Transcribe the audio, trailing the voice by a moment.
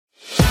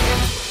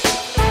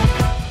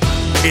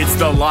It's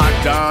the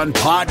Locked On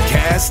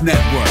Podcast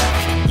Network,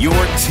 your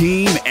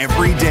team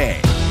every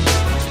day.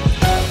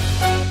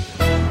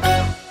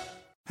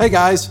 Hey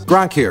guys,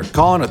 Gronk here,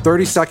 calling a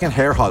 30-second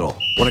hair huddle.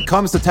 When it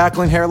comes to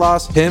tackling hair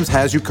loss, Hims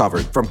has you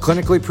covered. From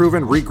clinically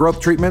proven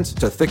regrowth treatments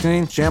to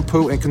thickening,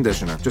 shampoo, and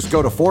conditioner. Just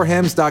go to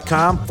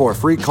 4hims.com for a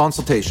free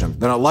consultation.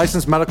 Then a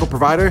licensed medical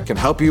provider can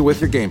help you with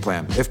your game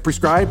plan. If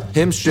prescribed,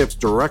 Hims ships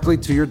directly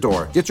to your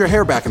door. Get your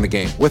hair back in the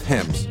game with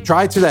Hims.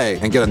 Try today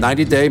and get a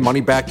 90-day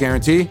money-back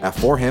guarantee at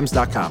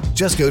 4hims.com.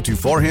 Just go to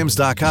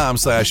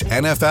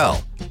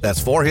 4hims.com/NFL.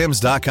 That's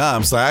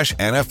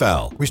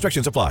 4hims.com/NFL.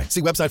 Restrictions apply.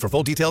 See website for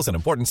full details and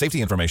important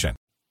safety information.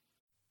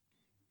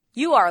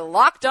 You are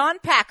Locked On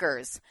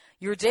Packers,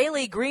 your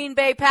daily Green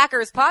Bay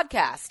Packers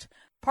podcast,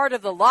 part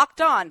of the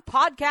Locked On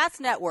Podcast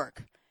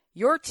Network,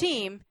 your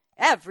team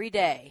every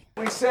day.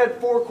 We said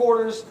 4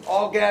 quarters,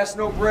 all gas,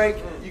 no break.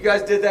 You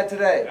guys did that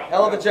today.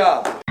 Hell of a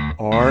job.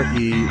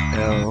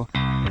 RELAX.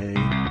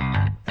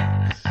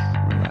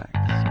 Relax.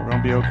 We're going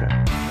to be okay.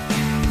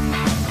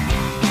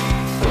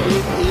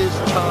 It is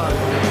time.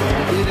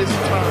 It is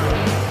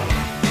time.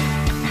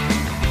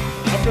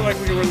 I feel like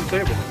we can run the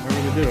table. I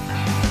really do.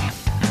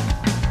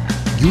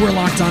 You are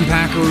Locked On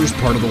Packers,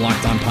 part of the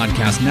Locked On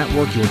Podcast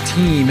Network, your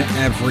team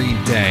every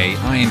day.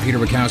 I am Peter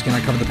Bukowski, and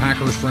I cover the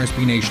Packers for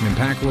SB Nation and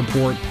Packer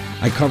Report.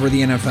 I cover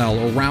the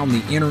NFL around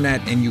the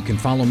internet, and you can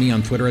follow me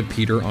on Twitter at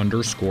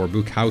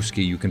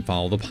Peter_Bukowski. You can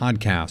follow the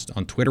podcast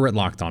on Twitter at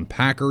Locked On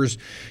Packers.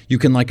 You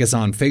can like us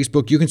on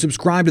Facebook. You can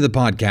subscribe to the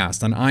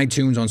podcast on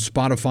iTunes, on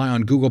Spotify,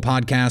 on Google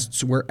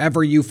Podcasts.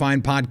 Wherever you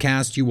find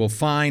podcasts, you will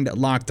find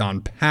Locked On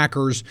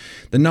Packers,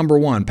 the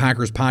 #1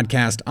 Packers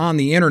podcast on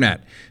the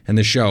internet, and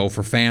the show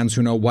for fans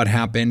who know what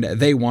happened.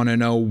 They want to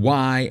know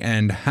why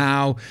and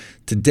how.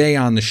 Today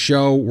on the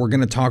show, we're going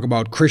to talk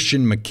about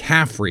Christian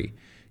McCaffrey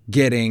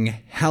getting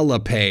hella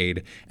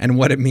paid and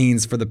what it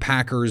means for the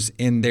Packers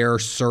in their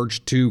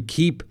search to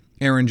keep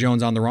Aaron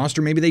Jones on the roster.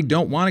 Maybe they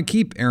don't want to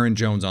keep Aaron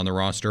Jones on the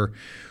roster.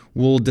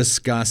 We'll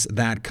discuss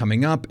that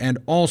coming up. And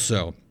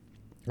also,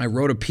 I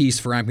wrote a piece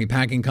for Acme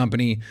Packing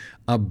Company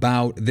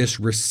about this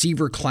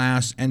receiver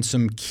class and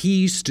some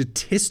key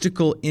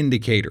statistical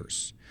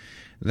indicators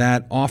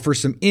that offer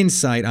some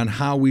insight on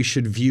how we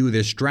should view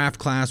this draft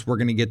class. We're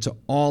going to get to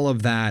all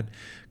of that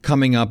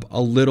coming up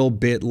a little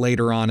bit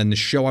later on in the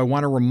show. I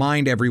want to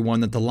remind everyone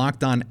that the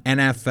Locked On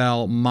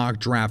NFL mock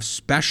draft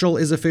special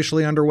is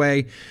officially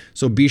underway,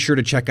 so be sure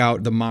to check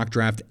out the mock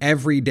draft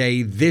every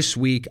day this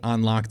week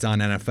on Locked On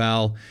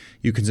NFL.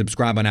 You can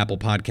subscribe on Apple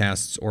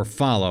Podcasts or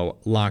follow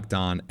Locked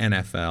On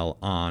NFL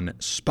on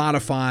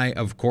Spotify.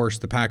 Of course,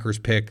 the Packers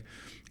pick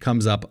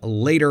comes up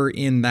later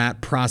in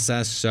that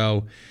process,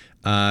 so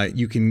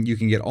you can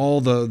get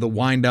all the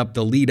wind up,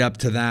 the lead up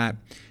to that,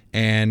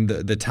 and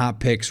the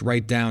top picks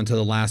right down to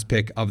the last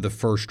pick of the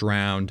first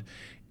round.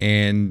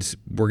 And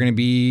we're going to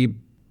be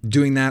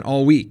doing that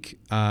all week.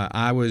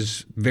 I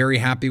was very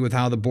happy with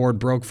how the board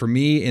broke for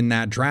me in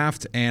that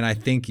draft, and I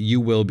think you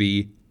will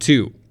be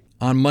too.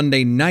 On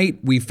Monday night,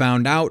 we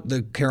found out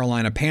the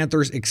Carolina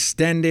Panthers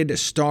extended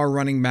star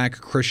running back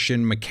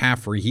Christian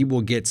McCaffrey. He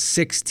will get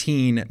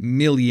 $16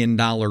 million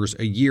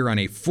a year on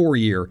a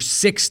 4-year,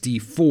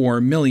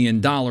 $64 million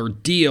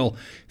deal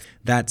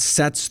that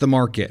sets the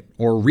market,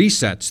 or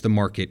resets the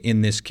market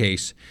in this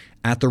case,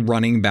 at the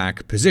running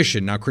back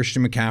position. Now,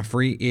 Christian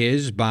McCaffrey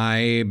is,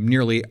 by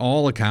nearly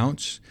all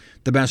accounts,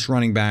 the best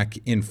running back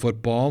in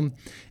football.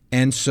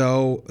 And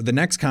so the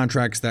next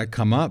contracts that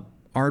come up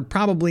are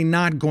probably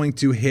not going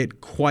to hit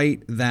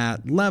quite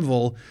that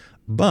level,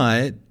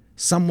 but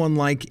someone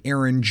like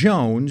Aaron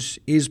Jones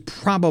is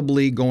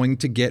probably going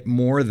to get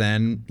more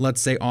than,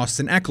 let's say,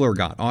 Austin Eckler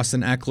got.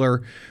 Austin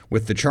Eckler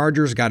with the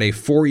Chargers got a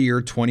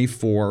 4-year,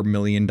 $24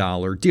 million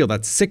deal.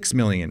 That's $6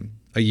 million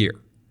a year.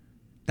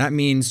 That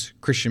means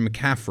Christian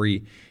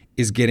McCaffrey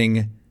is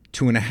getting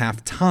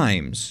 2.5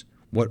 times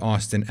what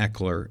Austin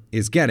Eckler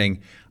is getting.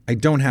 I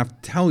don't have to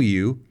tell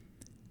you,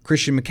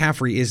 Christian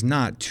McCaffrey is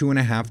not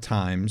 2.5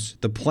 times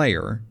the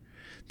player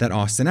that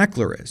Austin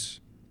Eckler is.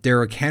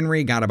 Derrick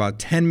Henry got about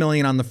 $10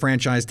 million on the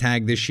franchise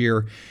tag this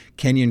year.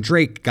 Kenyon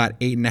Drake got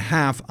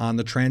 $8.5 on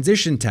the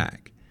transition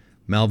tag.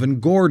 Melvin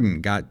Gordon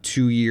got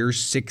 2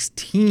 years,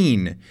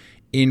 $16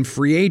 in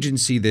free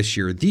agency this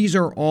year. These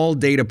are all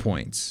data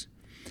points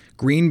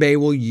Green Bay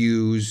will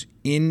use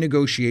in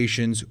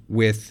negotiations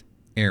with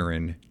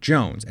Aaron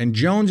Jones. And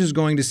Jones is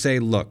going to say,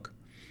 look,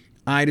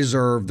 I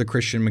deserve the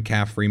Christian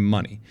McCaffrey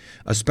money,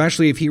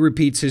 especially if he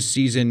repeats his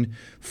season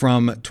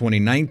from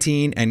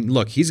 2019. And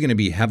look, he's going to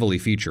be heavily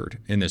featured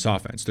in this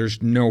offense. There's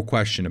no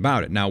question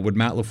about it. Now, would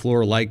Matt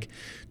LaFleur like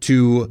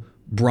to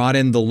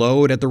broaden the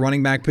load at the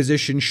running back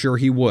position? Sure,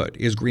 he would.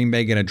 Is Green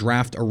Bay going to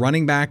draft a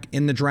running back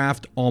in the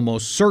draft?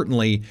 Almost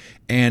certainly.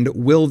 And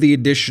will the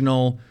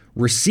additional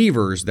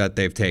receivers that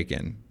they've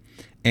taken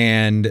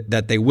and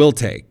that they will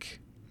take,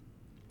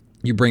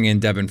 you bring in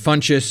Devin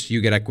Funchess,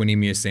 you get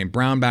Equanimeous St.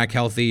 Brown back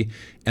healthy,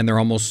 and they're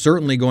almost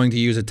certainly going to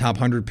use a top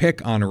 100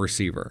 pick on a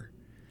receiver.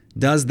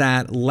 Does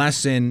that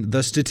lessen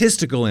the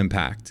statistical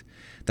impact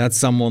that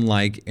someone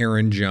like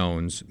Aaron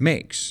Jones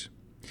makes?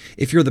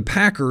 If you're the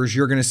Packers,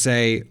 you're going to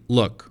say,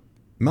 look,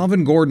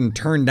 Melvin Gordon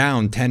turned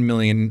down $10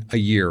 million a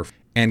year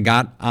and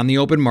got on the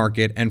open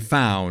market and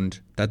found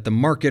that the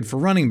market for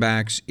running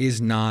backs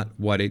is not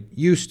what it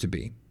used to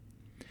be.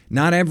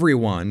 Not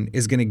everyone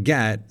is going to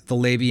get the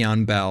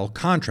Le'Veon Bell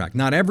contract.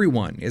 Not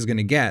everyone is going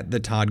to get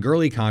the Todd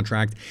Gurley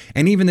contract.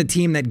 And even the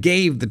team that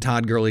gave the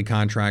Todd Gurley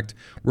contract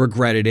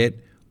regretted it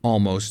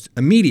almost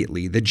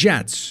immediately. The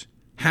Jets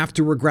have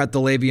to regret the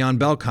Le'Veon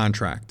Bell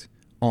contract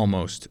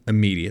almost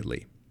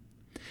immediately.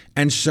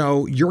 And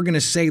so you're going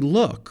to say,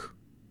 look,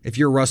 if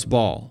you're Russ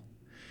Ball,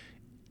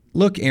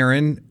 look,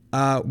 Aaron,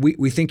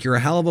 we think you're a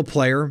hell of a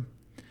player,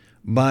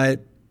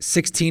 but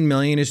 $16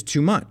 million is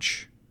too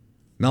much.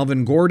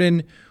 Melvin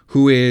Gordon,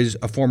 who is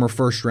a former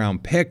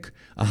first-round pick,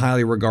 a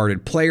highly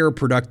regarded player,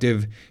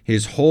 productive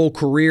his whole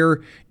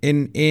career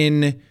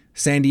in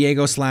San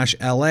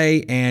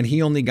Diego/LA, and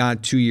he only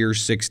got 2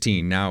 years,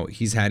 16. Now,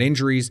 he's had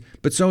injuries,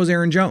 but so has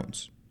Aaron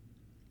Jones.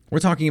 We're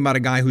talking about a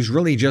guy who's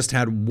really just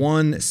had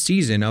one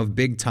season of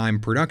big-time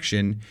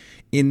production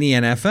in the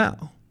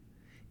NFL.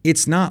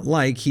 It's not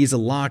like he's a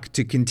lock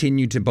to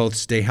continue to both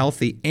stay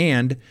healthy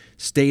and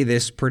stay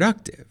this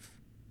productive.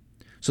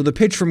 So the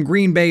pitch from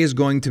Green Bay is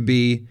going to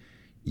be,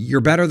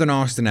 you're better than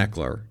Austin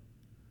Eckler,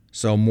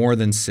 so more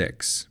than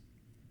 6.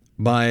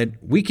 But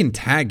we can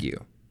tag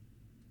you,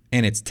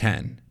 and it's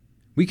 10.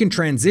 We can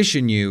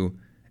transition you,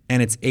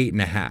 and it's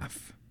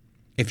 8.5.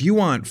 If you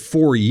want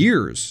 4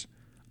 years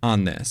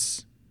on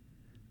this,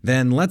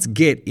 then let's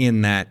get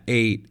in that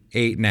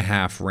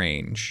 8.5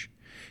 range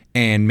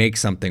and make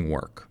something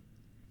work.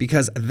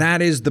 Because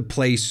that is the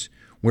place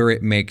where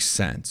it makes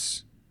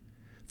sense.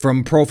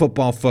 From Pro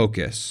Football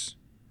Focus,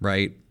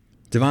 right?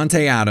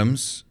 Devontae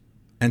Adams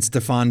and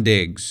Stephon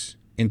Diggs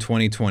in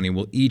 2020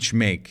 will each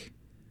make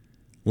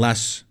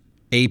less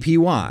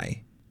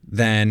APY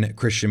than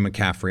Christian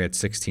McCaffrey at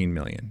 $16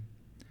 million.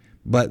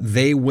 But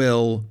they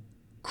will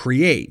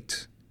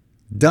create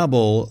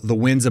double the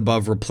wins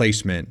above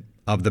replacement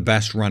of the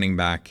best running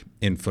back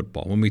in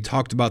football. When we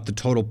talked about the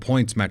total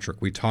points metric,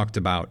 we talked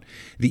about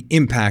the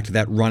impact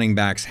that running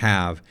backs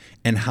have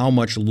and how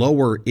much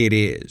lower it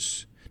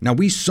is. Now,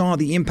 we saw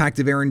the impact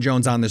of Aaron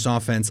Jones on this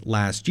offense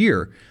last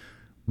year,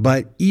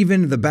 but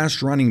even the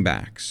best running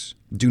backs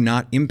do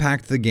not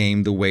impact the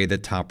game the way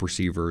that top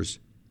receivers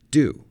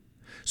do.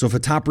 So if a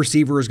top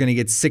receiver is going to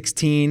get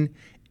 16,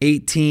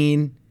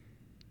 18,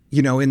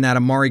 in that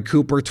Amari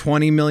Cooper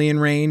 20 million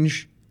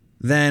range,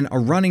 then a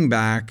running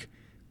back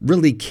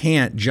really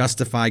can't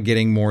justify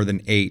getting more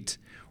than 8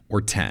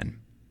 or 10.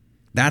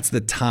 That's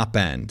the top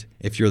end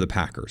if you're the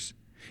Packers.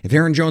 If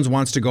Aaron Jones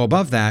wants to go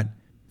above that,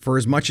 for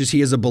as much as he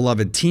is a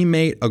beloved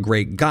teammate, a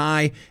great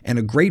guy, and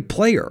a great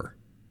player,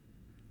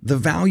 the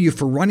value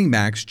for running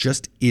backs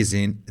just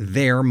isn't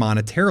there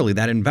monetarily.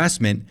 That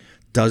investment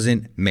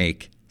doesn't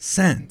make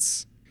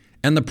sense.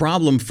 And the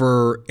problem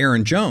for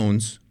Aaron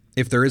Jones,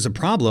 if there is a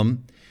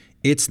problem,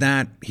 it's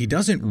that he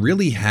doesn't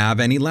really have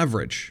any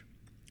leverage.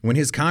 When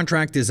his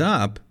contract is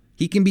up,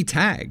 he can be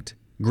tagged.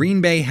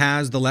 Green Bay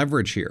has the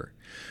leverage here.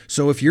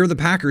 So if you're the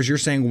Packers, you're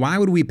saying, why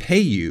would we pay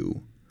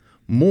you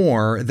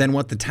more than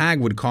what the tag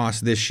would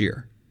cost this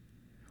year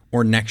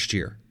or next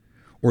year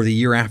or the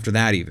year after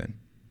that even?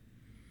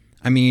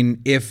 I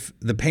mean, if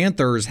the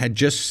Panthers had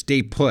just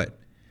stayed put,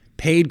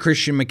 paid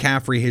Christian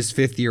McCaffrey his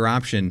 5th-year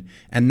option,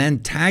 and then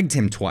tagged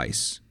him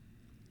twice,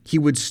 he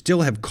would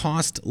still have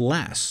cost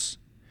less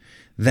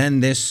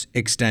than this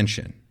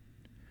extension.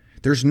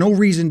 There's no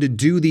reason to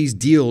do these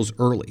deals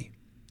early.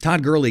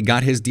 Todd Gurley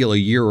got his deal a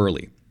year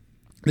early.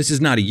 This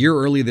is not a year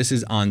early. This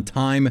is on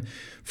time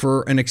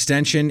for an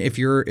extension. If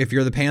you're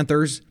the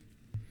Panthers,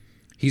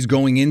 he's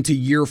going into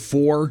year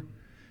 4,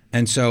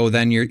 and so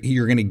then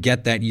you're going to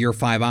get that year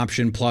 5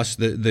 option plus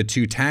the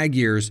 2 tag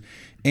years,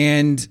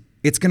 and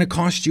it's going to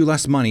cost you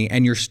less money,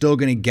 and you're still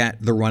going to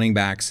get the running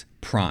backs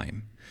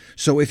prime.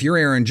 So if you're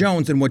Aaron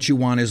Jones and what you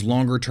want is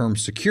longer term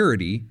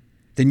security,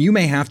 then you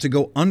may have to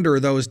go under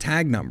those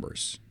tag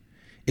numbers.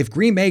 If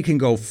Green Bay can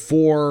go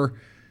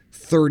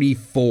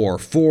 434,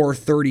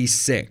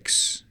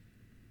 436,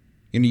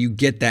 you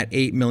get that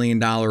 $8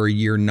 million a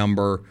year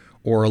number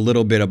or a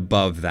little bit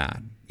above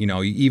that.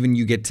 Even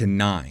you get to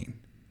 9.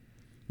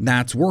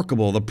 That's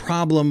workable. The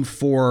problem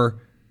for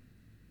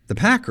the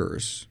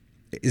Packers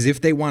is if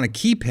they want to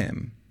keep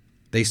him,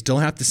 they still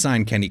have to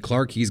sign Kenny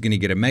Clark. He's going to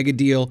get a mega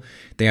deal.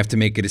 They have to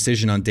make a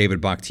decision on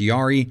David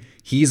Bakhtiari.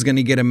 He's going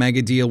to get a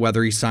mega deal,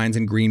 whether he signs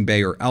in Green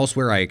Bay or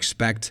elsewhere. I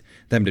expect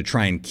them to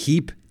try and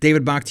keep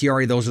David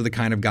Bakhtiari. Those are the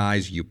kind of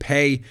guys you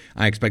pay.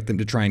 I expect them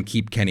to try and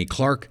keep Kenny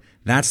Clark.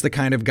 That's the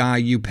kind of guy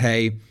you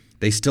pay.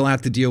 They still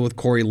have to deal with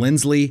Corey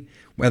Linsley,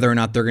 whether or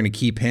not they're going to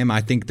keep him. I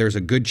think there's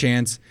a good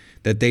chance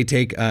that they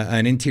take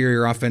an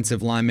interior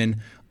offensive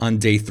lineman on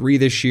day 3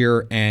 this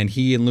year, and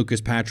he and Lucas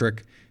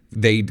Patrick,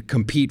 they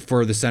compete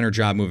for the center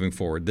job moving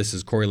forward. This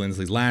is Corey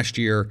Linsley's last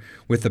year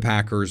with the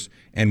Packers,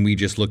 and we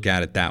just look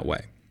at it that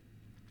way.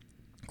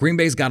 Green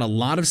Bay's got a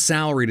lot of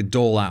salary to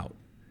dole out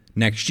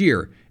next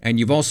year, and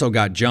you've also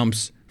got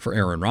jumps for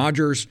Aaron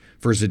Rodgers,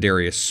 for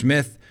Zadarius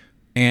Smith,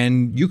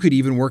 and you could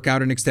even work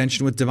out an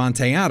extension with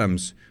Devontae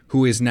Adams,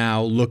 who is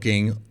now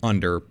looking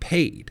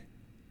underpaid.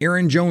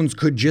 Aaron Jones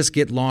could just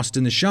get lost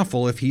in the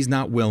shuffle if he's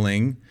not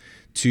willing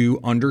to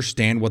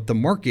understand what the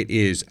market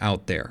is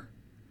out there.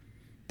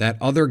 That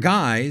other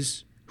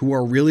guys who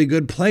are really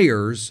good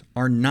players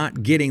are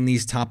not getting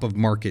these top of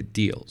market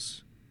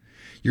deals.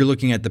 You're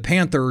looking at the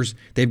Panthers.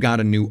 They've got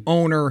a new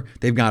owner.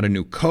 They've got a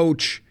new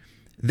coach.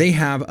 They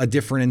have a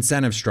different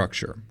incentive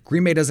structure.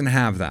 Green Bay doesn't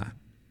have that.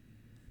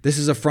 This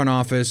is a front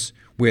office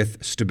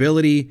with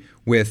stability,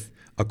 with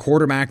a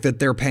quarterback that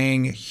they're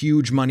paying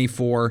huge money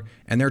for,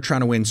 and they're trying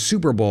to win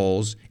Super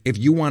Bowls. If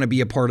you want to be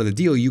a part of the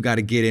deal, you got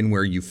to get in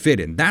where you fit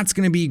in. That's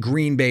going to be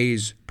Green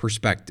Bay's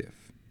perspective.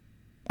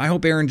 I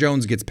hope Aaron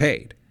Jones gets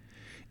paid,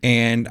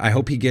 and I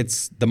hope he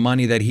gets the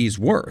money that he's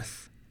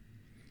worth.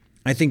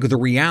 I think the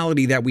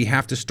reality that we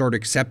have to start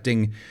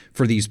accepting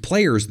for these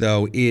players,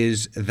 though,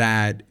 is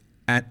that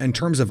in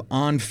terms of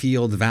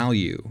on-field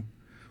value,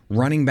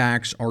 running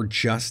backs are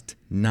just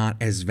not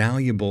as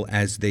valuable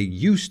as they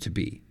used to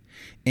be.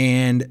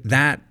 And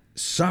that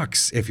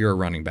sucks if you're a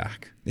running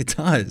back. It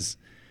does.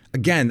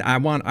 Again, I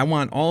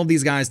want all of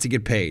these guys to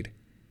get paid.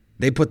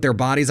 They put their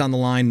bodies on the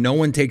line. No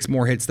one takes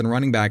more hits than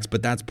running backs,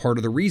 but that's part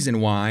of the reason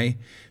why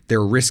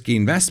they're risky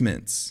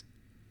investments.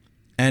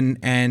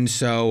 And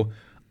so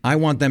I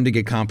want them to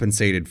get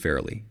compensated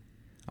fairly.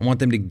 I want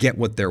them to get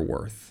what they're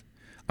worth.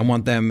 I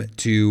want them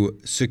to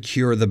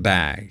secure the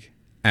bag,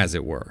 as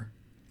it were.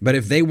 But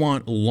if they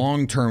want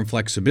long-term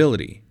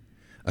flexibility,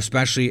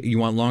 especially you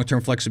want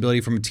long-term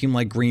flexibility from a team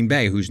like Green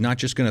Bay, who's not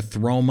just going to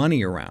throw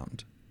money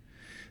around,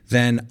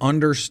 then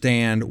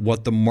understand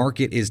what the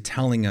market is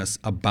telling us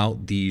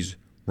about these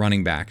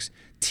running backs.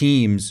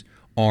 Teams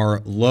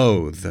are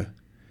loath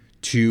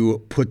to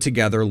put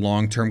together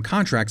long-term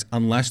contracts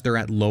unless they're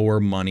at lower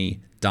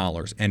money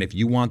dollars. And if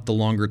you want the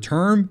longer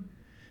term,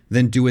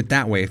 then do it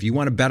that way. If you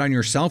want to bet on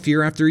yourself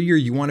year after year,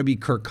 you want to be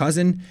Kirk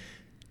Cousins,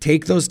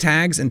 take those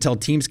tags until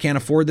teams can't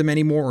afford them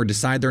anymore or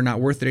decide they're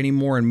not worth it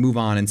anymore and move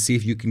on and see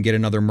if you can get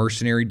another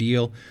mercenary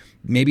deal.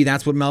 Maybe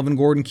that's what Melvin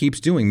Gordon keeps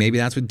doing. Maybe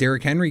that's what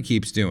Derrick Henry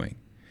keeps doing.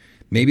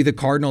 Maybe the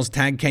Cardinals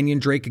tag Kenyon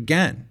Drake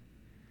again.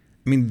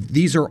 I mean,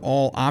 these are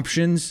all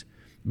options,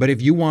 but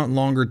if you want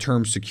longer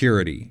term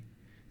security,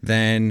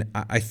 then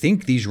I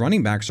think these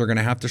running backs are going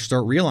to have to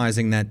start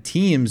realizing that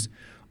teams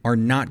are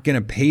not going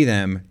to pay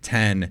them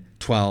 $10,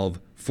 $12,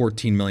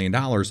 $14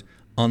 million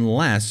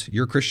unless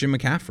you're Christian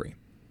McCaffrey.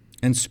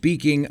 And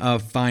speaking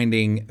of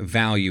finding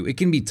value, it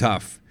can be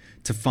tough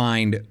to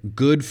find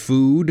good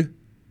food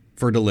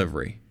for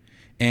delivery.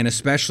 And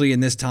especially in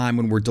this time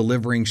when we're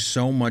delivering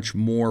so much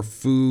more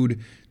food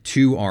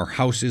to our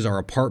houses, our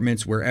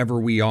apartments, wherever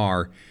we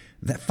are,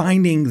 that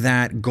finding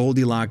that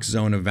Goldilocks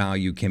zone of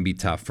value can be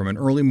tough. From an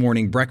early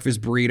morning breakfast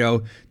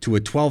burrito to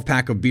a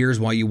 12-pack of beers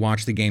while you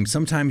watch the game,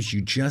 sometimes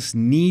you just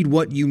need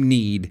what you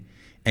need,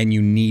 and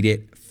you need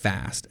it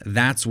fast.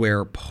 That's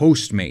where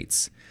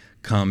Postmates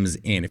comes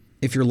in.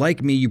 If you're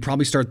like me, you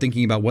probably start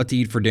thinking about what to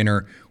eat for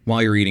dinner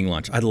while you're eating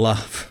lunch. I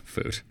love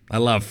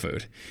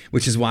food,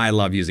 which is why I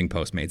love using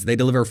Postmates. They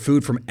deliver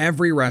food from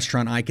every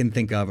restaurant I can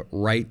think of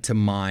right to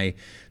my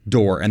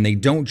door. And they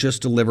don't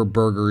just deliver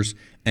burgers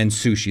and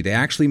sushi. They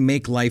actually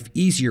make life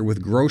easier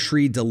with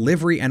grocery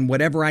delivery and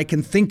whatever I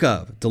can think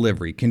of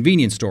delivery.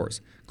 Convenience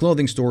stores,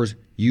 clothing stores,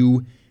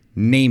 you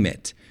name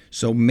it.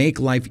 So make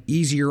life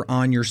easier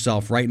on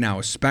yourself right now,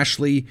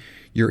 especially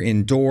you're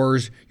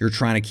indoors, you're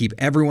trying to keep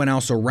everyone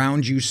else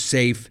around you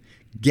safe.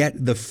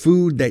 Get the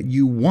food that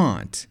you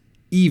want,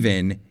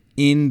 even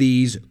in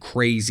these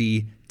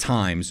crazy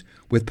times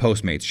with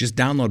Postmates. Just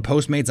download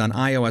Postmates on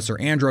iOS or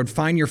Android,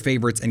 find your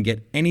favorites, and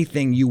get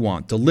anything you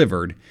want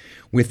delivered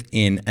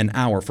within an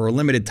hour. For a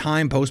limited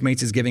time,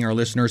 Postmates is giving our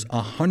listeners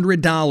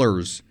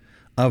 $100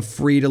 of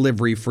free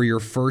delivery for your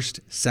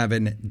first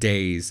 7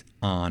 days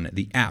on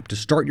the app. To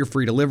start your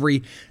free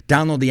delivery,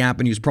 download the app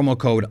and use promo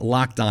code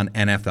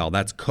LOCKEDONNFL.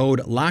 That's code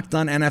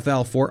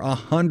LOCKEDONNFL for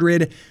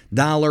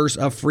 $100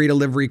 of free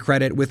delivery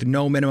credit with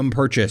no minimum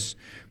purchase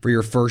for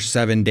your first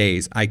 7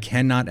 days. I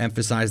cannot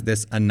emphasize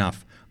this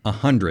enough.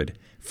 $100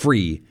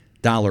 free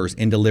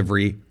in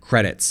delivery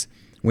credits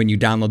when you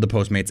download the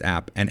Postmates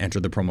app and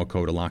enter the promo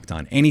code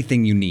LOCKEDON.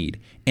 Anything you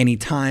need,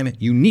 anytime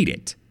you need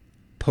it,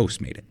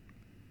 Postmate it.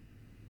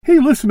 Hey,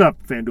 listen up,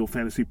 FanDuel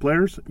Fantasy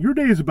players. Your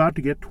day is about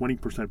to get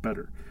 20%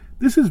 better.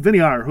 This is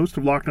Vinny Iyer, host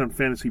of Locked On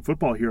Fantasy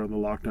Football here on the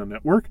Locked On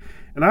Network,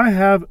 and I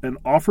have an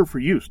offer for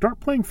you. Start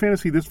playing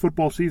fantasy this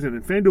football season,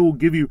 and FanDuel will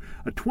give you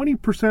a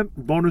 20%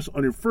 bonus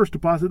on your first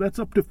deposit. That's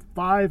up to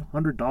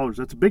 $500.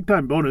 That's a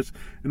big-time bonus,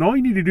 and all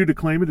you need to do to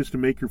claim it is to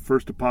make your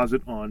first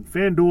deposit on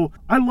FanDuel.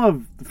 I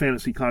love the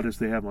fantasy contests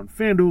they have on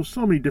FanDuel.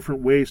 So many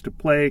different ways to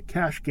play,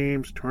 cash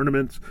games,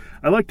 tournaments.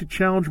 I like to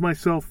challenge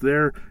myself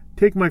there.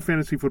 Take my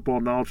fantasy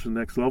football knowledge to the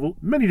next level.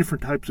 Many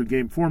different types of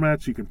game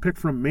formats you can pick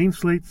from: main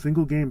slate,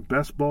 single game,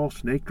 best ball,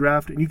 snake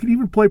draft, and you can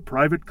even play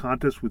private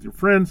contests with your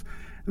friends.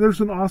 And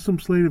there's an awesome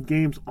slate of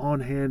games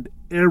on hand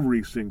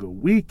every single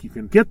week. You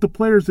can get the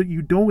players that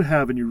you don't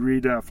have in your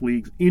redraft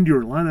leagues into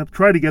your lineup.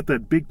 Try to get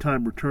that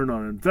big-time return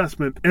on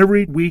investment.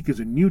 Every week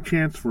is a new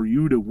chance for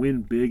you to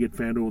win big at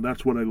FanDuel, and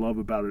that's what I love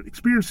about it.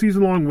 Experience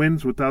season-long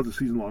wins without the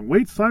season-long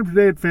waits. Sign up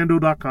today at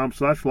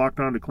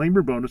FanDuel.com/lockedon to claim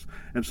your bonus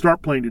and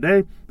start playing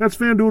today. That's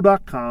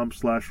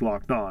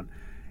FanDuel.com/lockedon.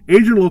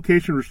 Age and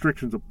location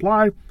restrictions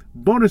apply.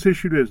 Bonus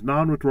issued as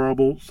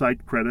non-withdrawable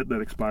site credit that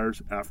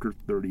expires after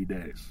 30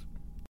 days.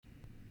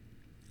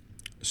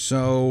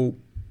 So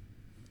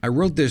I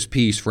wrote this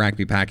piece for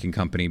Acme Packing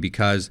Company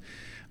because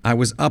I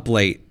was up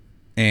late,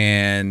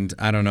 and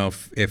I don't know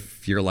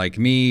if you're like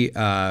me,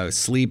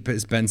 sleep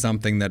has been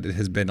something that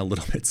has been a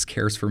little bit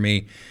scarce for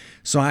me.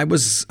 So I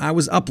was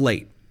up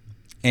late,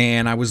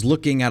 and I was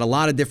looking at a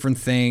lot of different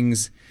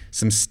things,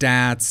 some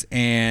stats,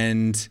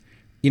 and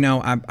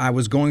I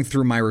was going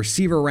through my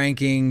receiver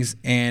rankings,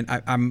 and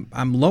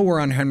I'm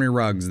lower on Henry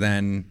Ruggs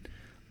than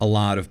a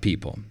lot of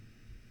people.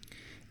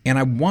 And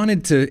I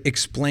wanted to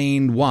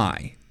explain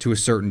why to a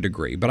certain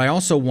degree, but I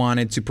also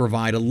wanted to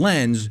provide a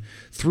lens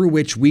through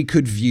which we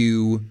could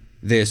view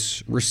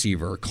this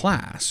receiver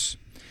class.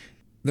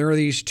 There are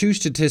these two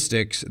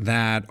statistics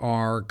that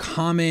are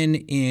common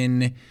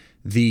in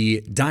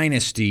the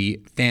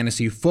dynasty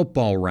fantasy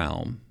football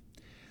realm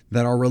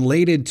that are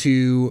related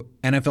to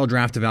NFL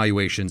draft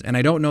evaluations. And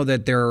I don't know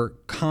that they're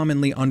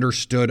commonly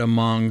understood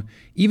among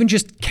even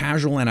just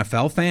casual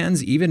NFL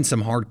fans, even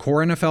some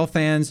hardcore NFL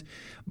fans,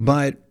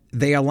 but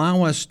they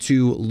allow us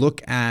to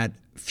look at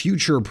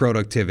future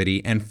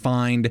productivity and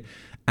find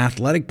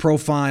athletic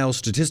profiles,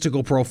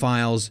 statistical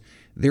profiles.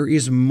 There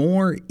is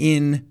more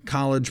in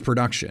college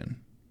production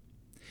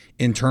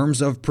in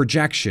terms of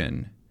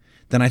projection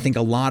than I think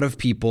a lot of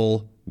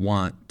people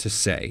want to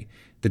say.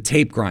 The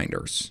tape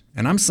grinders.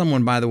 And I'm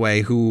someone, by the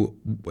way, who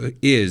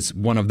is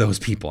one of those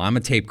people. I'm a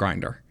tape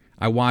grinder.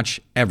 I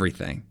watch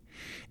everything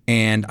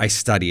and I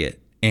study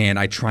it and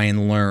I try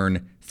and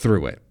learn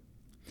through it.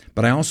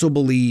 But I also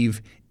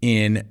believe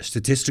in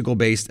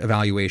statistical-based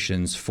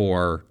evaluations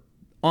for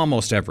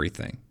almost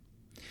everything.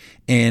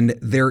 And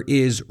there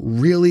is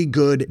really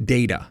good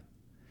data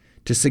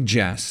to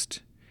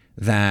suggest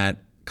that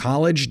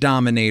college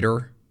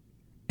dominator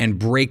and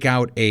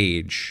breakout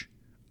age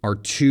are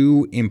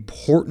two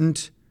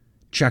important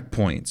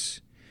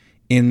checkpoints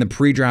in the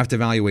pre-draft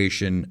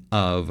evaluation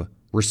of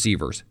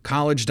receivers.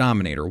 College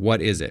dominator,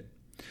 what is it?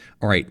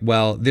 All right,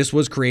 well, this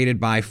was created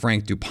by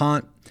Frank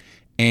DuPont,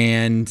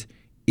 and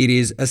it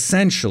is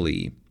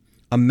essentially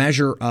a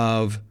measure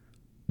of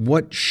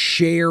what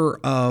share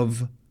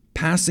of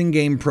passing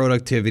game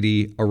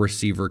productivity a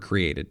receiver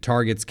created.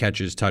 Targets,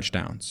 catches,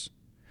 touchdowns.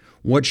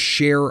 What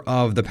share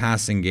of the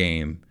passing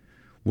game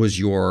was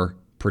your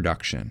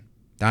production?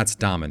 That's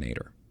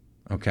dominator.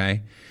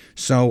 Okay?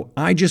 So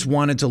I just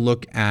wanted to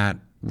look at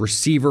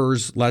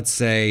receivers, let's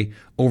say,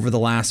 over the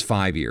last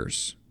 5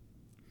 years.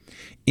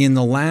 In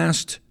the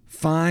last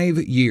 5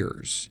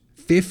 years,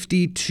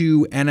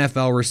 52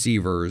 NFL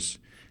receivers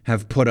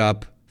have put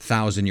up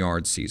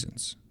 1,000-yard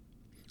seasons.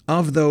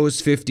 Of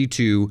those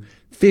 52,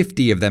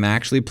 50 of them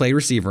actually played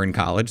receiver in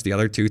college, the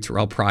other two,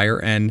 Terrell Pryor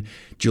and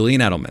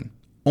Julian Edelman.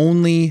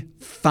 Only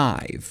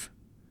 5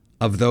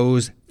 of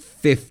those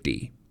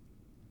 50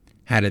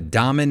 had a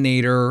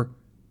dominator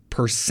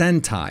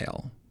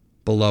percentile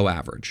below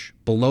average,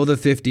 below the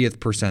 50th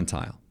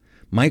percentile.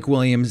 Mike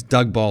Williams,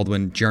 Doug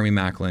Baldwin, Jeremy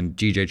Maclin,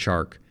 G.J.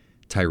 Chark,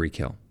 Tyreek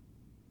Hill.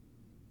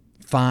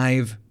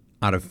 5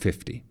 out of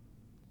 50.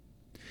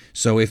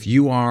 So if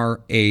you're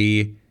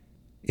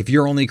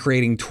only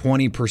creating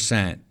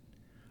 20%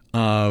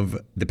 of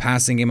the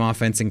passing game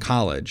offense in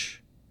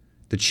college,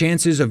 the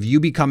chances of you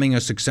becoming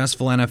a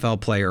successful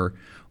NFL player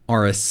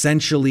are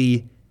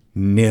essentially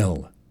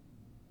nil.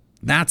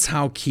 That's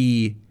how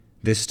key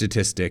this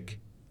statistic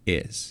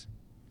is.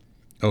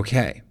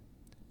 Okay,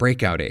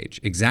 breakout age,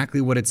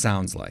 exactly what it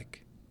sounds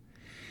like.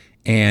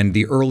 And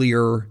the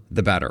earlier,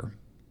 the better.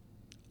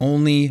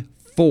 Only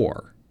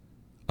 4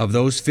 of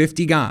those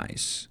 50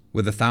 guys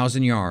with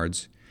 1,000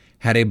 yards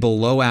had a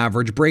below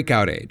average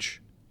breakout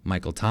age.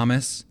 Michael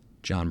Thomas,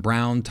 John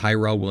Brown,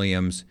 Tyrell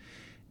Williams,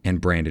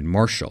 and Brandon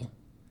Marshall.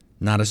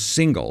 Not a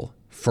single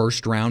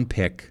first-round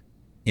pick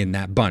in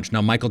that bunch.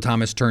 Now, Michael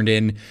Thomas turned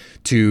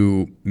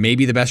into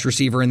maybe the best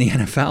receiver in the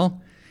NFL,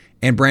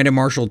 and Brandon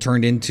Marshall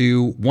turned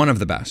into one of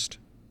the best.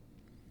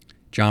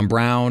 John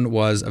Brown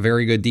was a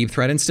very good deep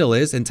threat and still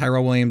is, and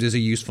Tyrell Williams is a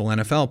useful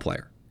NFL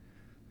player.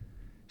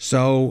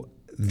 So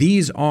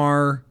these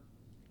are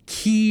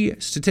key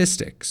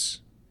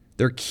statistics.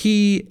 They're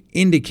key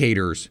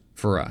indicators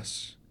for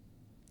us.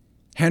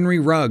 Henry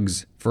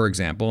Ruggs, for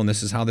example, and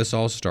this is how this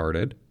all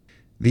started,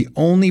 the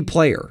only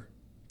player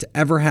to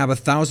ever have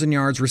 1,000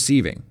 yards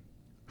receiving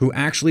who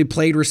actually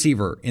played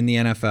receiver in the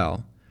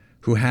NFL,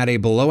 who had a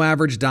below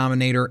average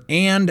dominator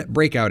and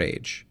breakout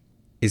age,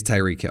 is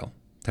Tyreek Hill.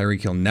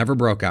 Tyreek Hill never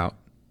broke out,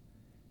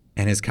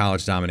 and his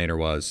college dominator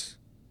was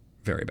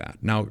very bad.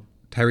 Now,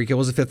 Tyreek Hill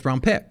was a 5th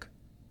round pick.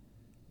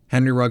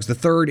 Henry Ruggs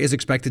III is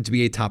expected to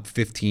be a top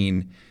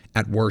 15,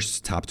 at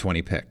worst top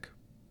 20 pick.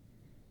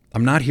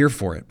 I'm not here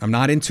for it. I'm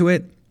not into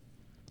it.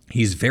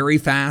 He's very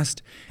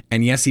fast.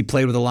 And yes, he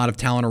played with a lot of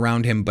talent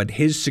around him, but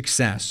his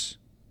success,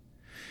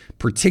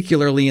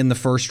 particularly in the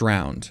first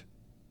round,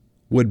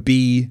 would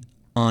be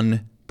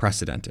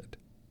unprecedented.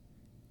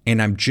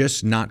 And I'm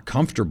just not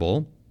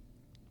comfortable.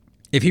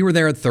 If he were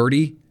there at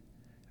 30,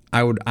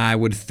 I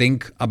would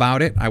think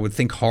about it. I would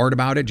think hard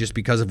about it just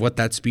because of what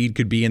that speed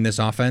could be in this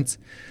offense.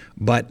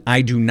 But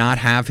I do not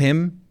have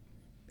him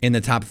in the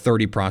top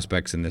 30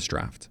 prospects in this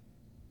draft.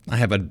 I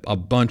have a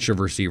bunch of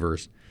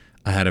receivers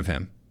ahead of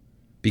him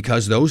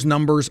because those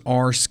numbers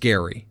are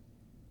scary.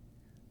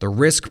 The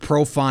risk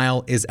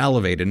profile is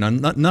elevated.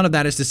 None of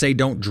that is to say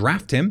don't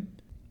draft him.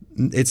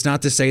 It's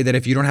not to say that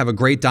if you don't have a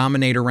great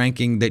dominator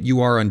ranking that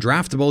you are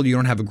undraftable, you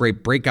don't have a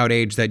great breakout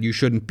age that you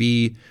shouldn't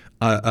be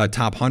a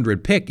top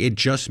 100 pick. It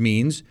just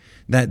means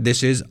that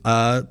this is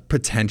a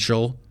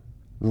potential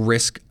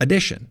risk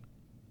addition.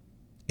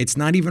 It's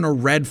not even a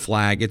red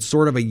flag. It's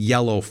sort of a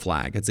yellow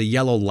flag. It's a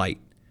yellow light.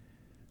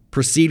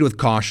 Proceed with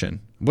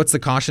caution. What's the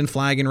caution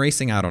flag in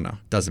racing? I don't know.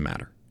 Doesn't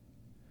matter.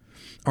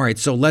 All right,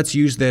 so let's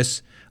use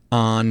this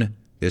on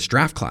this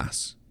draft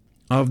class.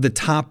 Of the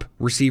top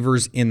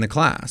receivers in the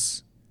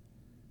class,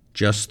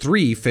 just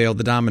 3 failed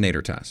the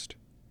Dominator test.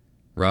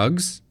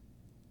 Ruggs,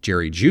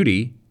 Jerry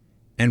Jeudy,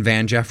 and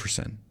Van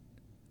Jefferson.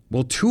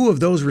 Well, 2 of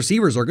those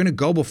receivers are going to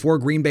go before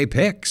Green Bay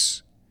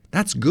picks.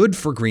 That's good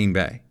for Green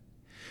Bay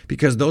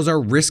because those are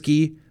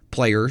risky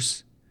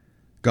players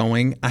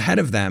going ahead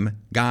of them,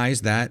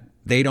 guys that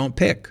they don't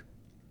pick.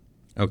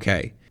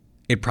 Okay.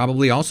 It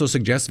probably also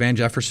suggests Van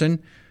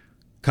Jefferson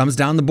comes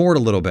down the board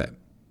a little bit.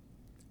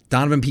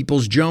 Donovan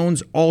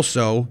Peoples-Jones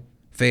also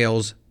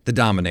fails the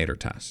Dominator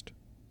test.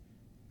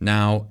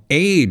 Now,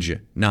 age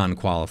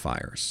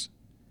non-qualifiers.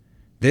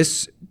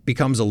 This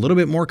becomes a little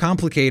bit more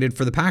complicated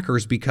for the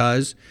Packers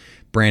because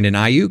Brandon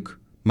Ayuk,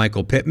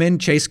 Michael Pittman,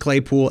 Chase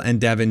Claypool, and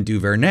Devin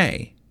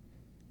Duvernay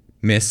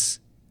miss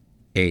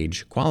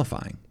age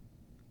qualifying.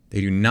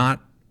 They do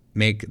not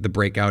make the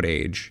breakout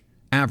age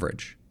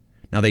average.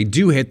 Now, they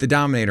do hit the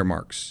Dominator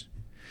marks.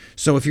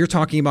 So if you're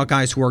talking about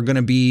guys who are going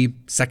to be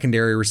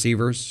secondary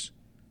receivers,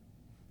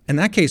 in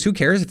that case, who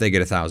cares if they get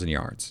 1,000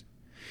 yards?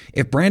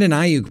 If Brandon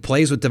Ayuk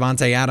plays with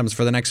Devontae Adams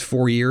for the next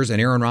 4 years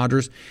and Aaron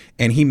Rodgers,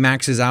 and he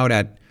maxes out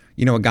at,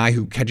 a guy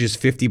who catches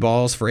 50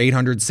 balls for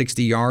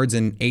 860 yards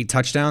and 8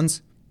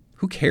 touchdowns,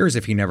 who cares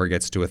if he never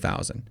gets to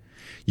 1,000?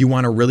 You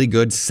want a really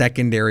good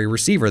secondary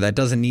receiver. That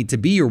doesn't need to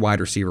be your wide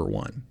receiver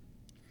 1.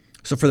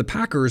 So for the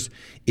Packers,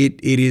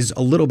 it is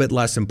a little bit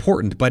less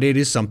important, but it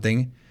is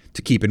something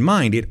to keep in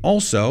mind. It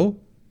also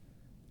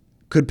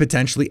could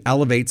potentially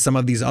elevate some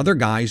of these other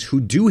guys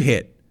who do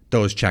hit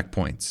those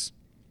checkpoints.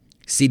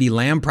 CeeDee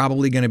Lamb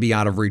probably going to be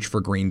out of reach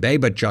for Green Bay,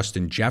 but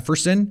Justin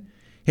Jefferson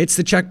hits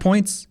the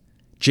checkpoints.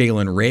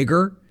 Jalen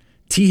Reagor,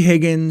 T.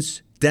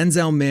 Higgins,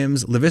 Denzel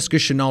Mims, Laviska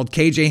Shenault,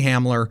 KJ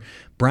Hamler,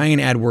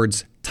 Brian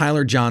Edwards,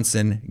 Tyler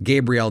Johnson,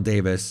 Gabriel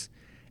Davis,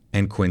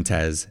 and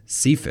Quintez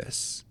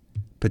Cephas.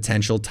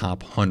 Potential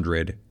top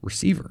 100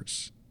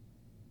 receivers.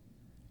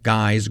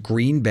 Guys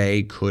Green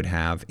Bay could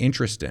have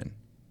interest in.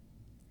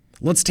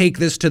 Let's take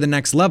this to the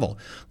next level.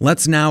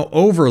 Let's now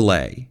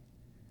overlay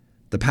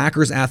the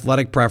Packers'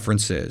 athletic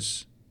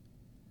preferences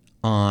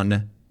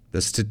on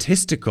the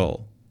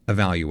statistical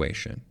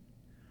evaluation.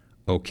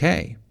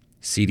 Okay,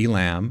 CeeDee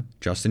Lamb,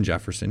 Justin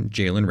Jefferson,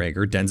 Jalen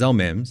Reagor, Denzel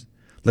Mims,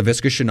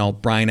 Laviska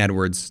Shenault, Brian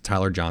Edwards,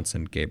 Tyler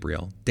Johnson,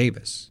 Gabriel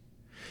Davis.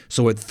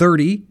 So at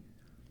 30,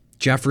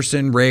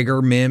 Jefferson,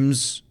 Reagor,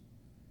 Mims,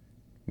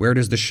 where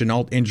does the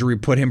Shenault injury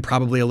put him?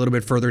 Probably a little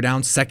bit further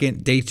down.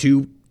 Second, day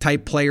 2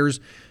 type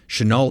players.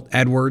 Shenault,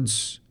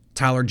 Edwards,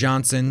 Tyler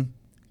Johnson,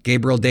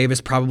 Gabriel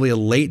Davis, probably a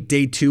late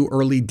day 2,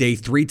 early day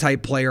 3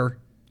 type player.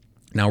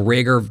 Now,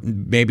 Reagor,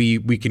 maybe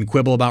we can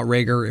quibble about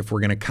Reagor if we're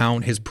going to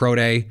count his pro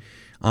day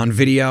on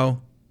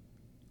video.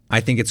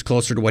 I think it's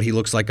closer to what he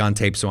looks like on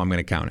tape, so I'm going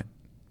to count it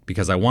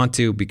because I want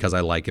to, because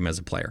I like him as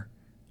a player.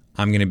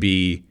 I'm going to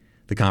be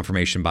the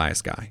confirmation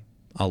bias guy.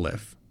 I'll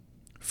live.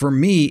 For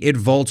me, it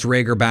vaults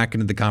Reagor back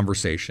into the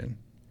conversation.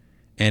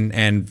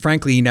 And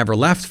frankly, he never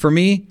left for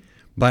me,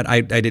 but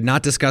I did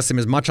not discuss him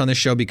as much on this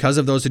show because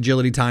of those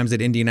agility times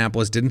at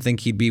Indianapolis. Didn't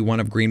think he'd be one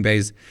of Green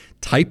Bay's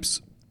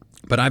types,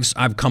 but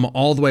I've come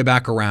all the way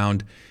back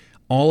around.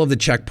 All of the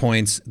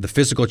checkpoints, the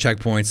physical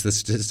checkpoints, the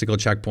statistical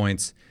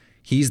checkpoints,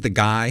 he's the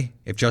guy.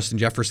 If Justin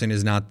Jefferson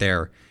is not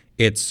there,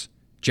 it's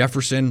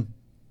Jefferson,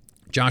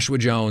 Joshua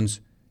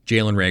Jones,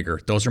 Jalen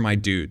Reagor. Those are my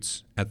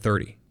dudes at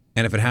 30.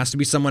 And if it has to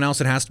be someone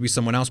else, it has to be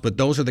someone else. But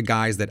those are the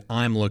guys that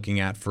I'm looking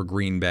at for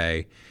Green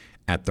Bay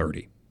at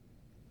 30.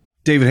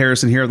 David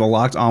Harrison here, the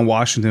Locked On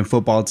Washington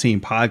Football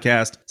Team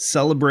podcast,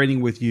 celebrating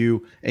with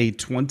you a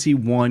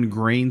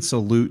 21-grain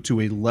salute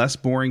to a less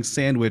boring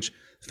sandwich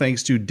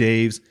thanks to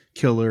Dave's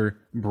Killer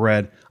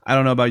bread. I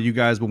don't know about you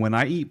guys, but when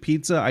I eat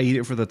pizza, I eat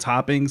it for the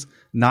toppings,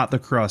 not the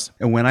crust.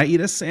 And when I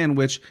eat a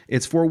sandwich,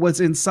 it's for what's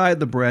inside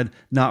the bread,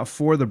 not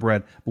for the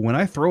bread. But when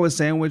I throw a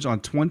sandwich on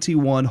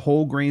 21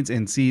 whole grains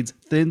and seeds,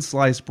 thin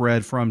sliced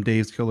bread from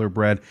Dave's Killer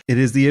Bread, it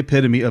is the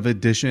epitome of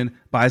addition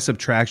by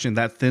subtraction.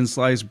 That thin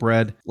sliced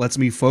bread lets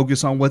me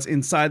focus on what's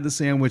inside the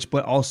sandwich,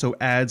 but also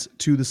adds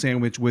to the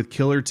sandwich with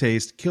killer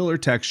taste, killer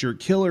texture,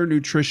 killer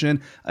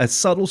nutrition, a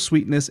subtle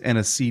sweetness, and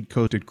a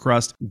seed-coated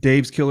crust.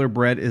 Dave's Killer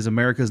Bread is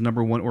America's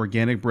 #1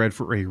 organic bread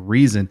for a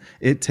reason.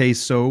 It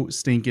tastes so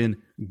stinking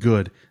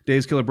good.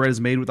 Dave's Killer Bread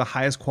is made with the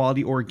highest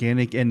quality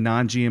organic and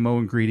non-GMO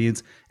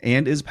ingredients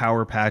and is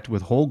power-packed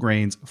with whole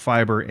grains,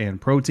 fiber,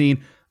 and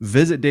protein.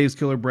 Visit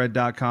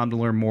daveskillerbread.com to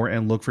learn more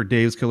and look for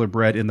Dave's Killer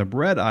Bread in the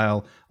bread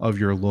aisle of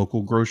your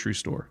local grocery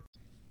store.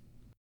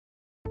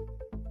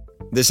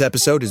 This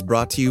episode is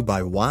brought to you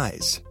by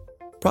Wise.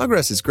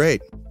 Progress is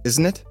great,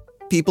 isn't it?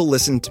 People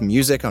listen to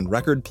music on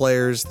record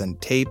players, then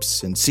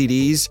tapes and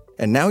CDs,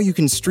 and now you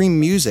can stream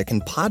music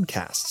and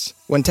podcasts.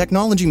 When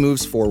technology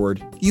moves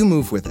forward, you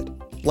move with it.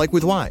 Like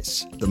with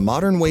Wise, the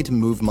modern way to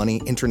move money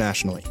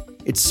internationally.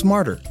 It's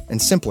smarter and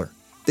simpler.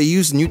 They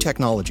use new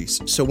technologies,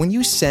 so when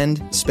you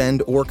send,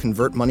 spend, or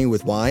convert money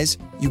with Wise,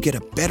 you get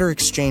a better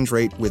exchange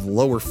rate with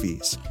lower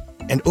fees.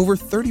 And over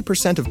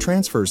 30% of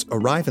transfers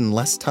arrive in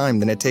less time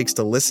than it takes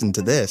to listen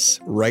to this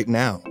right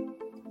now.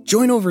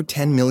 Join over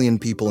 10 million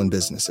people and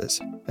businesses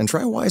and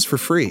try Wise for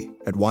free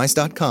at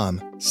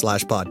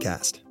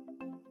wise.com/podcast.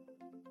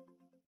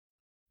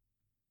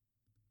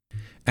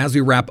 As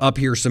we wrap up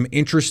here, some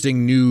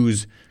interesting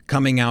news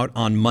coming out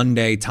on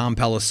Monday. Tom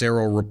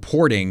Pelissero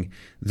reporting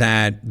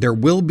that there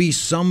will be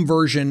some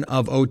version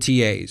of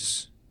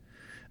OTAs,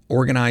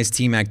 organized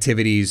team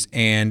activities,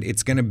 and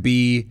it's going to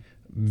be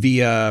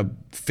via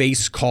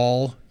face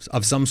call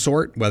of some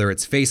sort, whether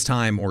it's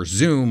FaceTime or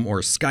Zoom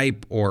or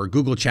Skype or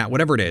Google Chat,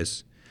 whatever it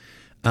is.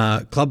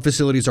 Club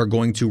facilities are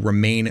going to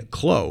remain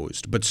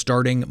closed, but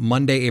starting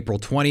Monday, April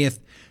 20th,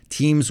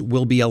 teams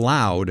will be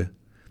allowed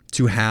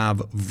to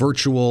have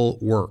virtual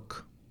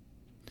work.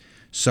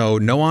 So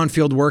no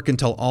on-field work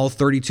until all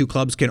 32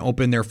 clubs can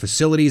open their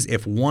facilities.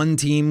 If one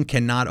team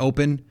cannot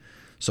open,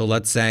 so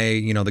let's say,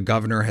 the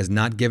governor has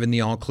not given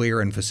the all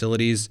clear in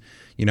facilities,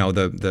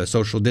 the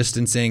social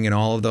distancing and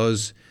all of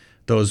those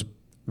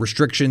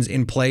restrictions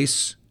in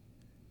place.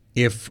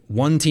 If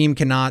one team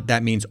cannot,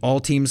 that means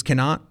all teams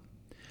cannot.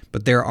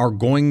 But there are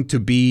going to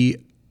be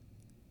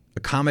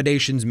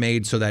accommodations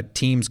made so that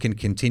teams can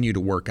continue to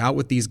work out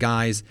with these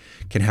guys,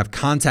 can have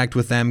contact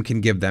with them, can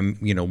give them,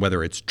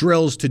 whether it's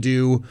drills to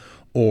do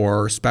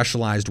or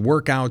specialized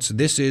workouts.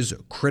 This is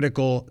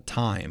critical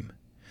time,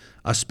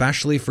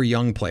 especially for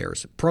young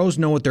players. Pros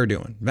know what they're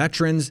doing.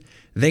 Veterans,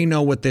 they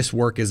know what this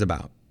work is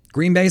about.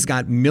 Green Bay's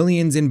got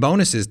millions in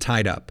bonuses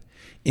tied up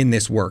in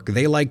this work.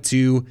 They like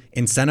to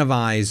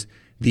incentivize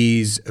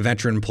these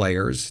veteran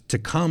players to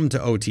come to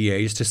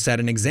OTAs to set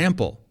an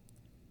example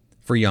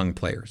for young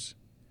players.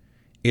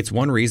 It's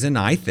one reason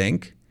I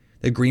think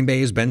that Green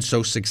Bay has been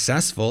so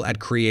successful at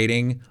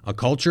creating a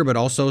culture, but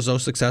also so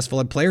successful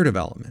at player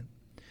development,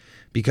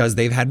 because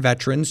they've had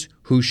veterans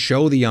who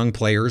show the young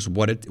players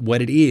what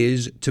it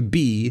is to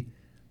be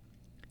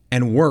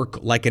and work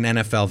like an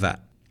NFL vet.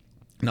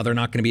 Now, they're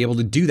not going to be able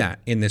to do that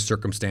in this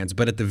circumstance,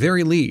 but at the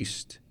very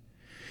least,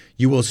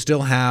 you will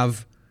still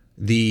have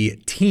the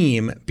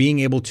team being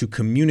able to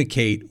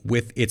communicate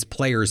with its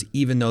players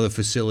even though the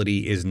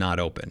facility is not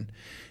open.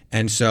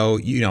 And so,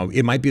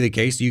 it might be the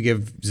case you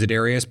give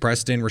Za'Darius,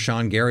 Preston,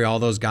 Rashawn Gary, all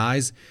those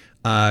guys,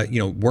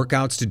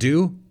 workouts to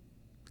do.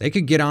 They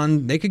could get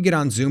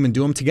on Zoom and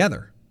do them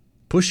together.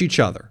 Push each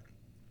other.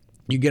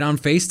 You get on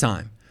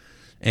FaceTime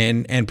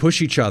and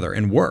push each other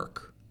and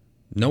work.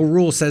 No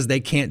rule says they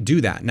can't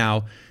do that.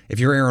 Now, if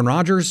you're Aaron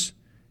Rodgers,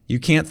 you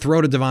can't throw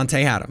to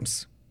Devontae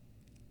Adams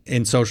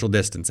in social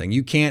distancing.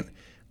 You can't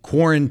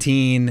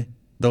quarantine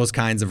those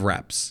kinds of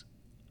reps.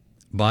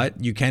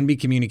 But you can be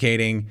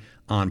communicating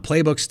on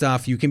playbook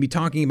stuff. You can be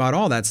talking about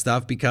all that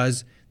stuff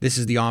because this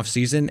is the off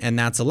season and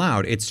that's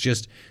allowed. It's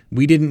just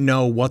we didn't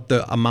know what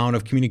the amount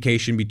of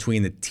communication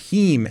between the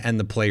team and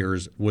the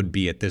players would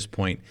be at this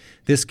point.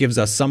 This gives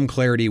us some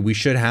clarity. We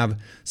should have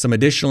some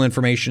additional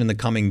information in the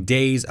coming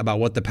days about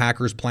what the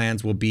Packers'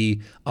 plans will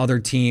be, other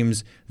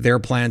teams, their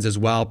plans as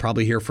well.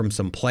 Probably hear from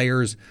some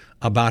players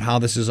about how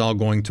this is all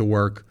going to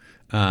work.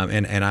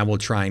 And I will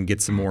try and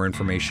get some more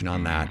information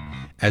on that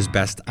as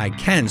best I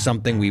can,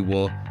 something we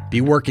will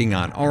be working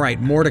on. All right,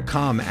 more to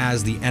come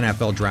as the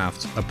NFL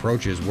draft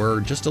approaches.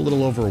 We're just a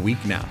little over a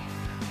week now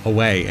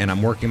away, and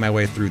I'm working my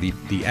way through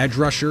the edge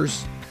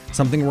rushers,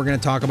 something we're going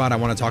to talk about. I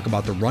want to talk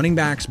about the running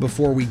backs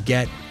before we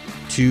get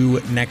to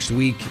next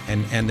week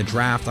and the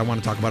draft. I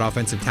want to talk about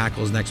offensive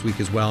tackles next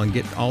week as well and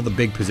get all the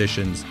big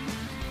positions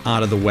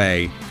out of the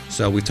way.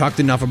 So we talked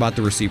enough about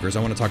the receivers.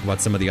 I want to talk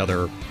about some of the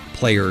other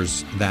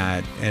players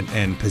that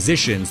and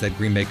positions that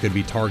Green Bay could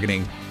be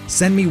targeting.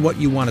 Send me what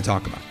you want to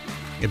talk about.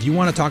 If you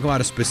want to talk about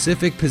a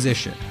specific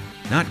position,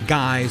 not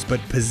guys, but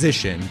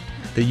position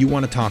that you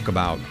want to talk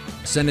about,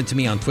 Send it to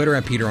me on Twitter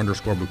at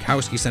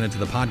Peter_Bukowski. Send it to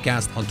the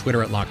podcast on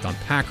Twitter at Locked On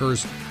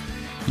Packers.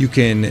 You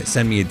can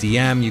send me a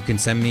DM. You can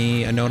send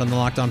me a note on the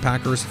Locked On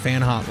Packers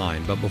fan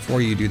hotline. But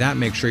before you do that,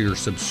 make sure you're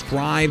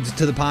subscribed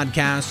to the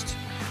podcast.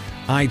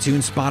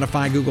 iTunes,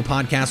 Spotify, Google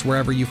Podcasts,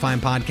 wherever you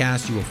find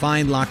podcasts, you will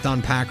find Locked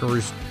On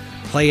Packers.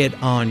 Play it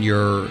on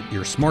your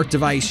smart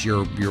device,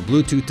 your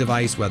Bluetooth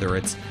device, whether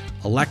it's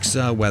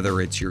Alexa,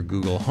 whether it's your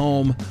Google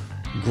Home.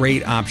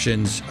 Great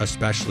options,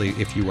 especially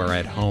if you are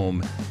at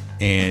home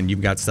and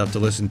you've got stuff to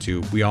listen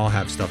to. We all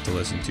have stuff to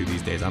listen to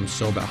these days. I'm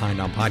so behind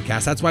on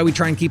podcasts. That's why we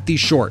try and keep these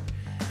short.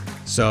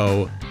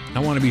 So I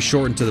want to be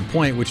short and to the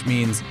point, which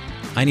means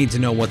I need to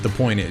know what the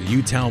point is.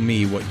 You tell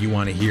me what you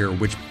want to hear,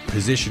 which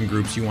position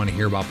groups you want to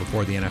hear about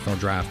before the NFL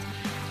draft,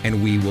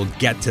 and we will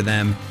get to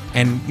them.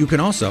 And you can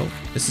also,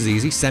 this is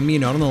easy, send me a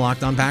note on the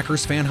Locked On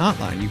Packers fan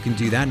hotline. You can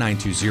do that,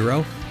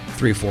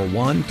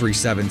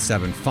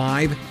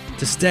 920-341-3775,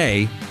 to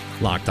stay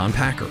Locked On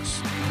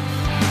Packers.